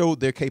they showed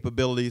their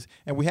capabilities.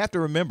 And we have to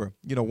remember,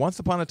 once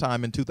upon a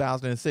time in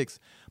 2006,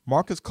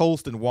 Marcus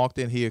Colston walked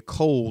in here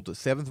cold,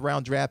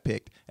 7th-round draft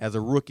pick as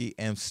a rookie,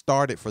 and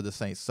started for the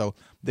Saints. So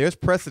there's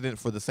precedent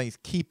for the Saints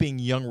keeping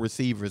young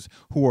receivers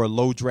who are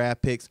low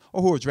draft picks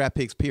or who are draft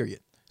picks, period.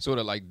 Sort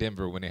of like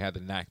Denver when they had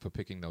the knack for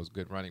picking those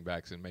good running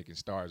backs and making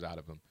stars out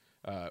of them.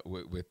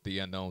 With the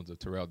unknowns of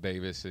Terrell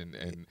Davis and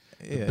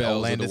the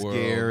Bells Landis of the world.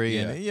 Gary.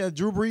 And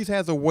Drew Brees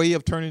has a way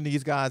of turning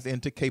these guys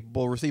into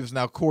capable receivers.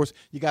 Now, of course,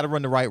 you got to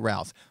run the right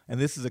routes. And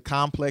this is a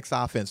complex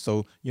offense.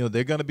 So,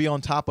 they're going to be on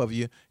top of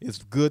you. It's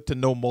good to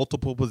know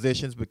multiple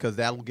positions because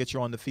that will get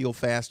you on the field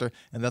faster.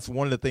 And that's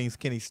one of the things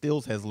Kenny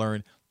Stills has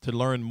learned, to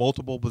learn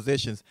multiple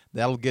positions.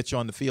 That'll get you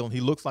on the field. And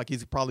he looks like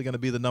he's probably going to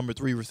be the number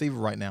 3 receiver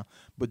right now.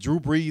 But Drew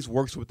Brees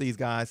works with these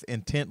guys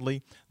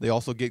intently. They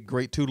also get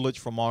great tutelage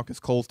from Marcus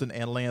Colston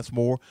and Lance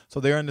Moore. So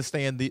their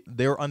understanding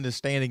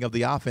of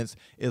the offense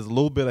is a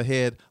little bit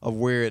ahead of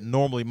where it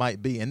normally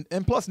might be.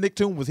 And plus, Nick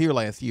Toombs was here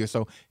last year,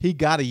 so he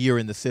got a year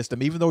in the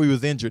system. Even though he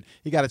was injured,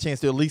 he got a chance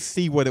to at least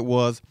see what it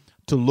was,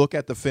 to look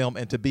at the film,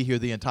 and to be here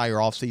the entire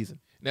offseason.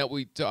 Now,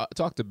 we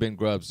talked to Ben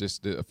Grubbs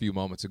just a few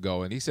moments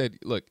ago, and he said,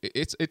 look,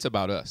 it's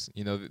about us.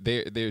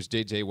 There's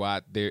J.J.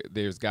 Watt.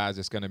 There's guys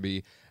that's going to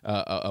be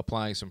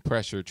applying some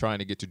pressure trying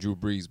to get to Drew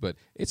Brees, but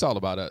it's all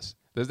about us.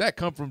 Does that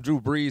come from Drew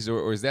Brees,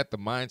 or is that the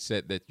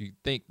mindset that you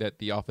think that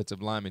the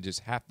offensive linemen just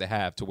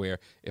have to where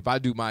if I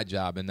do my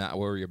job and not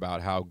worry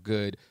about how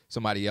good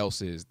somebody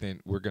else is,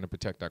 then we're going to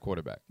protect our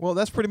quarterback? Well,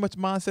 that's pretty much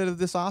the mindset of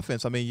this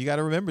offense. I mean, you got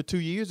to remember 2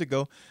 years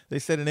ago, they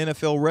set an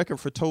NFL record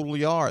for total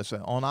yards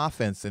on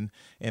offense and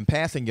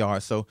passing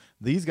yards. So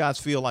these guys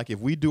feel like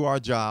if we do our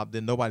job,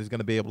 then nobody's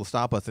going to be able to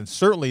stop us. And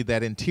certainly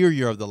that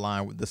interior of the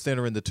line with the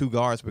center and the 2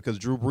 guards, because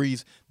Drew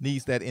Brees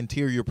needs that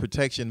interior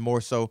protection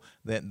more so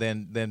than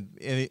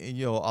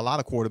any, a lot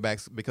of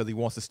quarterbacks, because he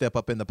wants to step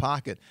up in the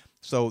pocket.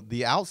 So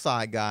the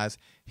outside guys,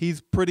 he's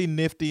pretty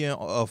nifty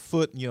of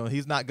foot.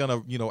 He's not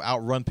going to,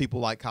 outrun people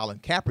like Colin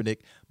Kaepernick,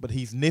 but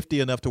he's nifty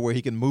enough to where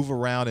he can move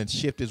around and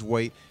shift his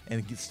weight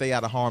and stay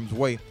out of harm's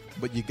way.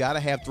 But you got to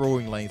have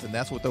throwing lanes, and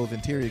that's what those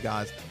interior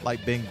guys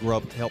like Ben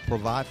Grubb help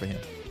provide for him.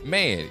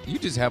 Man, you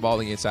just have all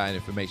the inside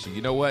information.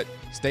 You know what?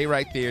 Stay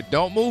right there.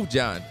 Don't move,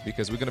 John,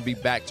 because we're going to be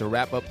back to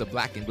wrap up the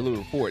Black and Blue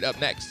Report up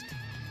next.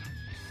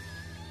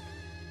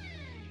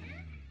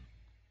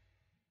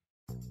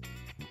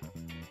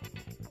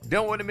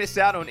 Don't want to miss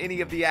out on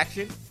any of the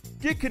action?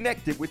 Get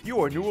connected with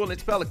your New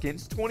Orleans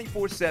Pelicans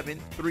 24/7,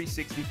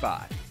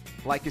 365.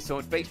 Like us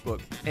on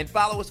Facebook and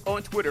follow us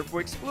on Twitter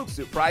for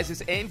exclusive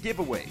prizes and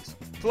giveaways.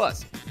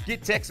 Plus,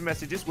 get text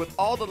messages with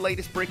all the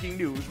latest breaking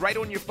news right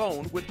on your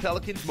phone with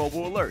Pelicans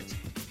mobile alerts.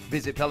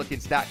 Visit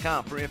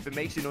Pelicans.com for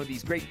information on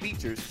these great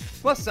features,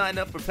 plus sign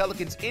up for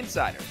Pelicans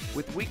Insider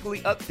with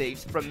weekly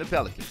updates from the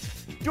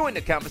Pelicans. Join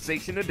the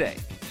conversation today.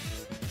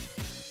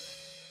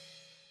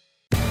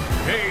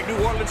 Hey,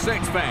 New Orleans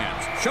Saints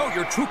fans, show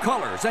your true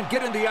colors and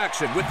get in the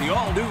action with the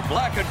all-new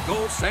Black and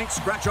Gold Saints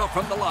scratch-off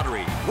from the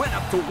lottery. Win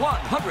up to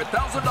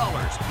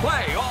 $100,000.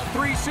 Play all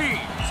 3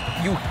 seeds.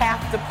 You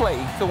have to play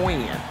to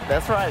win.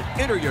 That's right.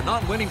 Enter your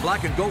non-winning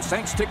Black and Gold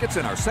Saints tickets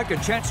in our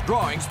second chance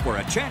drawings for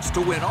a chance to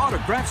win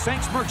autographed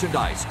Saints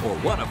merchandise or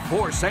one of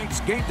 4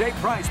 Saints game day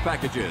prize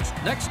packages.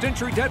 Next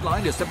entry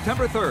deadline is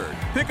September 3rd.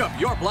 Pick up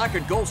your Black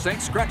and Gold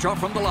Saints scratch-off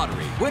from the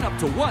lottery. Win up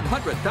to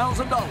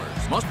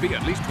 $100,000. Must be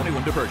at least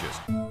 21 to purchase.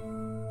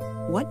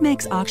 What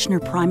makes Auctioner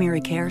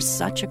Primary Care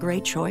such a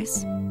great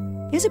choice?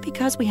 Is it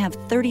because we have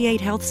 38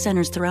 health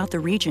centers throughout the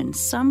region,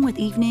 some with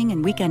evening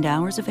and weekend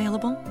hours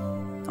available?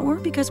 Or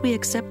because we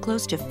accept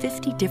close to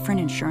 50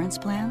 different insurance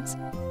plans?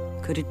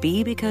 Could it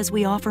be because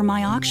we offer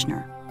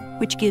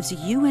MyAuctioneer, which gives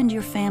you and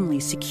your family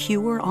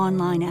secure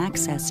online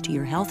access to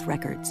your health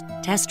records,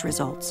 test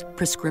results,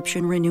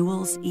 prescription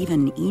renewals,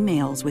 even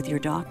emails with your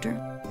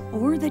doctor?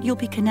 Or that you'll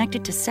be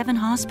connected to 7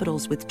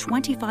 hospitals with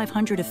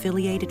 2,500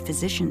 affiliated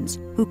physicians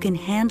who can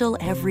handle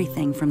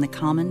everything from the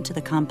common to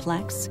the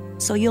complex,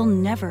 so you'll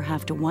never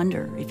have to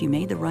wonder if you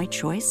made the right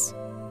choice?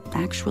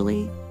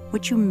 Actually,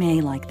 what you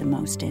may like the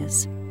most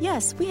is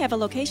yes, we have a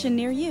location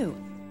near you.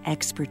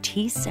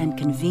 expertise and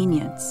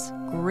convenience.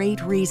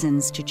 Great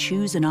reasons to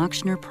choose an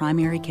Auctioneer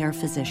primary care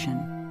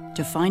physician.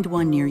 To find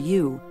one near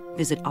you,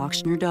 visit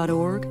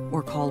auctioneer.org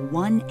or call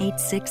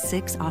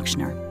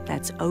 1-866-AUCTIONER.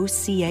 That's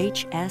OCHSNER.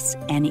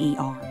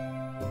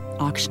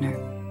 Auctioneer.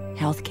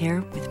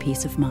 Healthcare with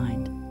peace of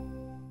mind.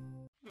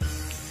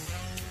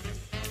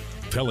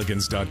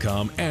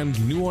 Pelicans.com and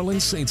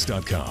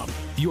NewOrleansSaints.com.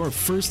 Your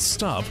first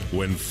stop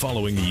when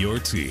following your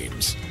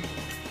teams.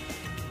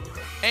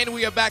 And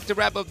we are back to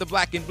wrap up the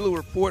Black and Blue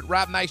Report.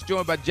 Rob Nice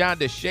joined by John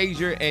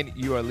DeShazier, and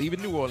you are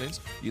leaving New Orleans.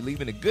 You're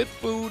leaving the good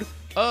food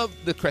of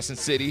the Crescent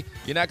City.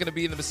 You're not going to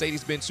be in the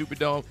Mercedes-Benz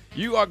Superdome.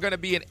 You are going to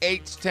be in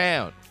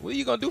H-Town. What are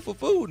you going to do for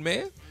food,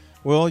 man?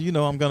 Well, you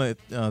know, I'm going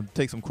to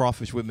take some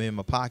crawfish with me in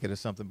my pocket or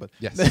something. But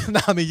yes. No,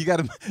 I mean,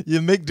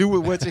 you make do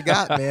with what you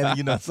got, man.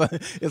 You know, so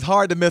it's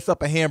hard to mess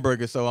up a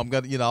hamburger. So I'm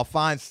going to, I'll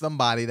find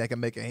somebody that can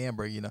make a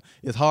hamburger.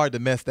 It's hard to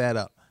mess that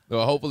up.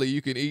 Well, hopefully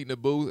you can eat in the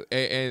booth,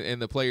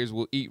 and the players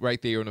will eat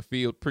right there on the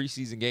field.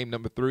 Preseason game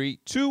number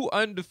 3, 2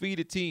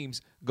 undefeated teams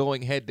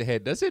going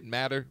head-to-head. Does it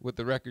matter with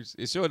the records?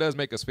 It sure does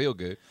make us feel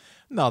good.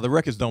 No, the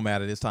records don't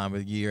matter this time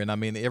of the year. And, I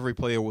mean, every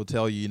player will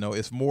tell you,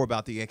 it's more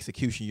about the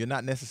execution. You're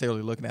not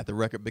necessarily looking at the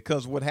record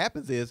because what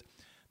happens is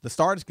the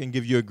starters can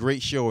give you a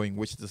great showing,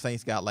 which the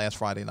Saints got last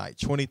Friday night,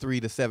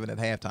 23-7 at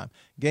halftime.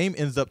 Game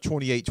ends up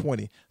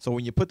 28-20. So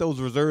when you put those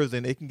reserves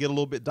in, it can get a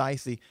little bit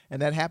dicey,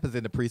 and that happens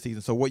in the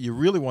preseason. So what you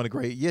really want to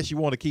grade, yes, you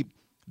want to keep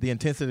the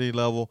intensity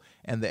level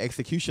and the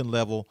execution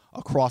level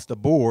across the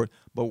board,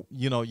 but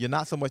you're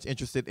not so much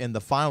interested in the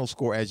final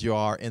score as you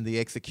are in the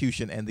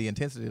execution and the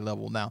intensity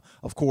level. Now,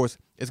 of course,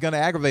 it's going to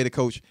aggravate a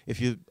coach if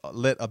you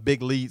let a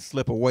big lead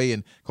slip away,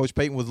 and Coach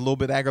Payton was a little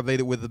bit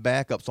aggravated with the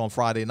backups on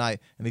Friday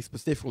night, and he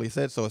specifically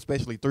said so,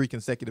 especially 3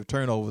 consecutive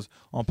turnovers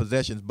on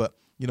possessions. But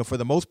for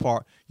the most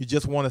part, you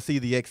just want to see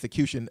the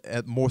execution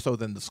more so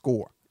than the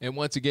score. And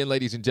once again,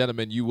 ladies and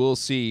gentlemen, you will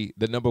see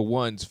the number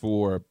ones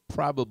for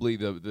probably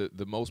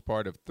the most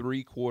part of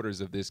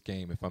 3/4 of this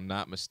game, if I'm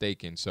not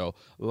mistaken. So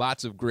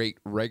lots of great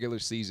regular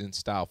season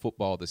style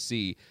football to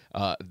see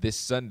this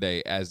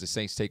Sunday as the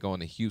Saints take on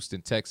the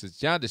Houston Texans.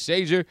 John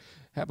DeShazier,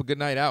 have a good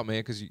night out, man,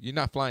 because you're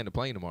not flying the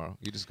plane tomorrow.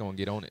 You're just going to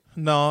get on it.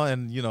 No,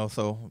 and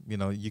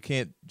you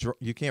can't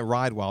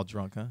ride while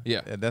drunk, huh?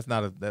 Yeah, that's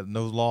not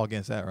no law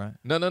against that, right?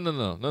 No.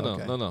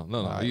 Okay.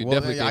 Right. You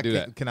definitely can't do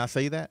that. Can I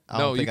say that? I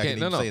no, don't think you I can't.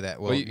 can even say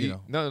that. Well,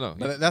 no.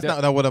 But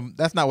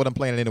that's not what I'm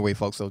planning anyway,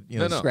 folks. So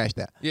scratch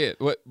that. Yeah,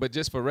 but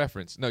just for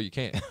reference, no, you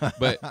can't.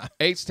 But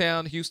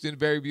H-Town, Houston,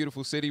 very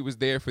beautiful city, was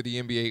there for the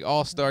NBA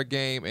All-Star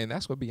Game, and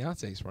that's where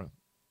Beyonce's from.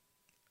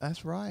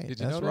 That's right.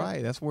 Did you know that?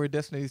 Right. That's where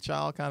Destiny's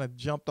Child kind of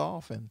jumped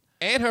off, and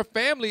her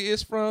family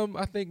is from,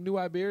 I think, New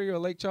Iberia or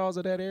Lake Charles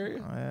or that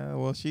area.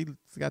 Well, she's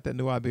got that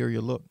New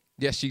Iberia look.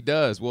 Yes, she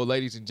does. Well,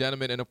 ladies and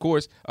gentlemen, and of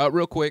course,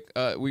 real quick,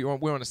 we're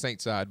on the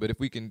Saints side, but if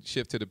we can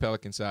shift to the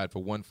Pelican side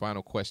for one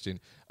final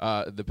question,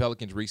 the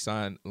Pelicans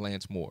re-signed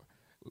Lance Moore.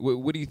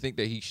 What do you think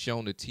that he's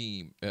shown the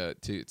team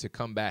to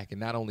come back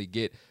and not only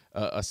get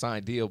a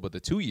signed deal, but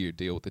the 2-year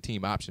deal with the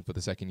team option for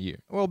the second year?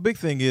 Well, big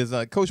thing is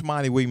Coach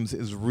Monty Williams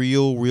is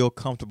real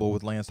comfortable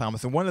with Lance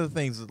Thomas. And one of the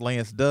things that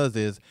Lance does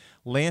is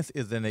Lance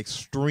is an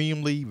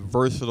extremely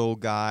versatile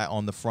guy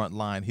on the front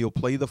line. He'll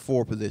play the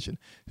 4 position.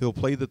 He'll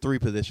play the 3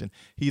 position.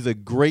 He's a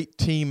great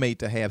teammate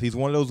to have. He's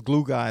one of those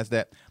glue guys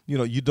that,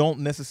 you don't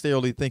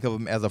necessarily think of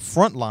him as a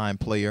front line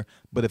player,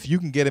 but if you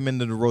can get him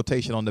into the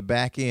rotation on the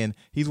back end,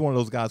 he's one of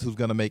those guys who's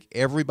going to make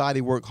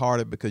everybody work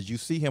harder because you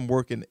see him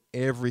working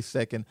every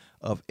second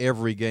of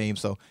every game.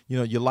 So,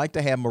 you like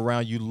to have him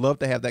around. You love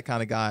to have that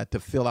kind of guy to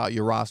fill out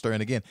your roster.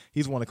 And, again,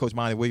 he's one of Coach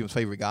Monty Williams'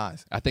 favorite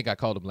guys. I think I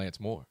called him Lance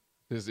Moore.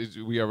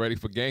 We are ready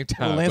for game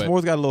time. Well, Lance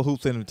Moore's got a little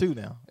hoops in him, too,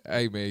 now.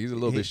 Hey, man, he's a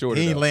little bit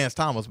shorter. He ain't though. Lance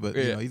Thomas, but,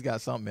 he's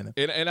got something in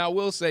him. And I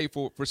will say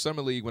for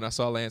Summer League, when I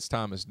saw Lance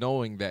Thomas,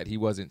 knowing that he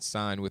wasn't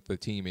signed with the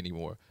team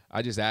anymore,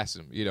 I just asked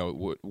him,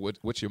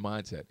 what's your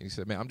mindset? And he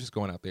said, man, I'm just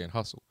going out there and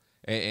hustle.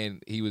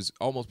 And he was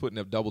almost putting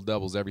up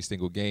double-doubles every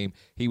single game.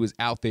 He was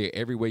out there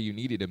every way you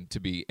needed him to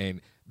be.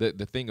 And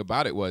the thing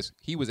about it was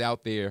he was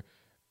out there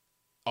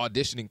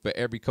auditioning for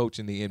every coach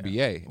in the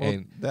NBA. Well,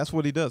 and that's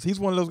what he does. He's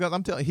one of those guys.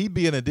 I'm telling you, he'd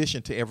be an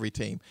addition to every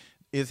team.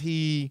 Is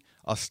he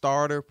A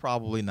starter,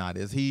 probably not.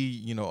 Is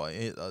he,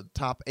 a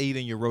top 8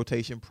 in your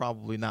rotation?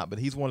 Probably not. But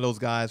he's one of those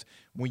guys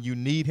when you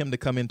need him to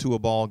come into a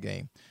ball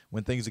game,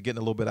 when things are getting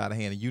a little bit out of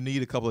hand, and you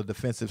need a couple of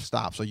defensive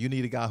stops, or you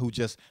need a guy who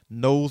just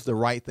knows the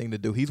right thing to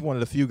do. He's one of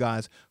the few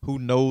guys who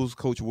knows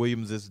Coach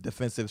Williams'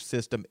 defensive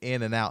system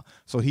in and out,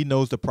 so he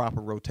knows the proper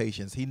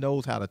rotations. He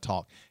knows how to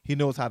talk. He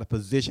knows how to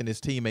position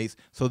his teammates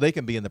so they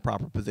can be in the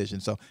proper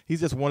position. So he's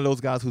just one of those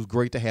guys who's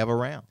great to have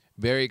around.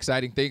 Very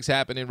exciting things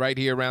happening right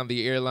here around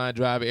the Airline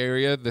Drive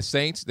area. The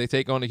Saints, they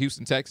take on the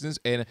Houston Texans,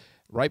 and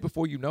right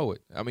before you know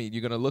it,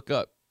 you're going to look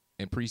up,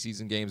 and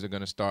preseason games are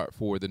going to start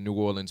for the New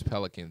Orleans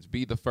Pelicans.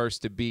 Be the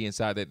first to be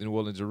inside that New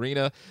Orleans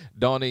arena,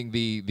 donning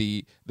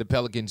the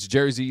Pelicans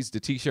jerseys, the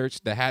T-shirts,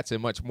 the hats,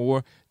 and much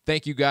more.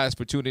 Thank you guys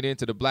for tuning in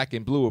to the Black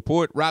and Blue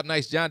Report. Rob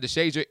Nice, John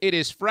DeShazier. It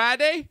is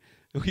Friday.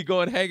 We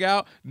go and hang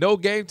out. No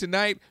game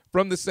tonight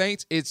from the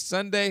Saints. It's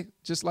Sunday,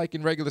 just like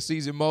in regular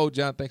season mode.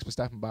 John, thanks for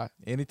stopping by.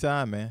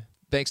 Anytime, man.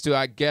 Thanks to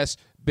our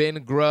guests, Ben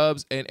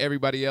Grubbs, and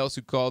everybody else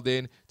who called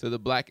in to the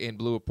Black and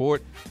Blue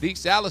Report.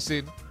 Deke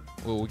Allison,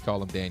 well, we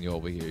call him Daniel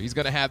over here. He's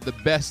going to have the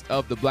best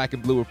of the Black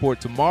and Blue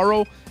Report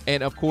tomorrow.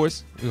 And, of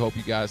course, we hope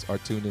you guys are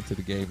tuned into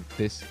the game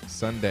this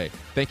Sunday.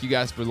 Thank you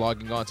guys for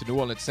logging on to New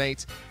Orleans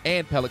Saints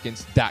and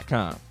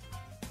Pelicans.com.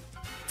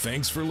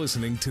 Thanks for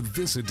listening to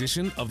this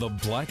edition of the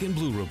Black and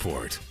Blue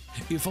Report.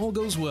 If all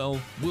goes well,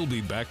 we'll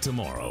be back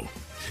tomorrow.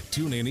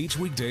 Tune in each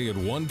weekday at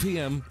 1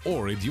 p.m.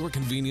 or at your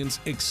convenience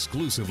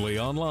exclusively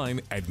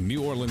online at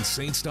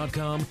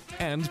NewOrleansSaints.com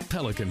and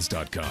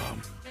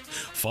Pelicans.com.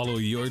 Follow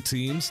your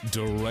teams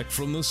direct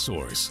from the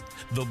source,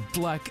 the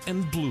Black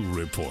and Blue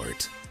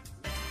Report.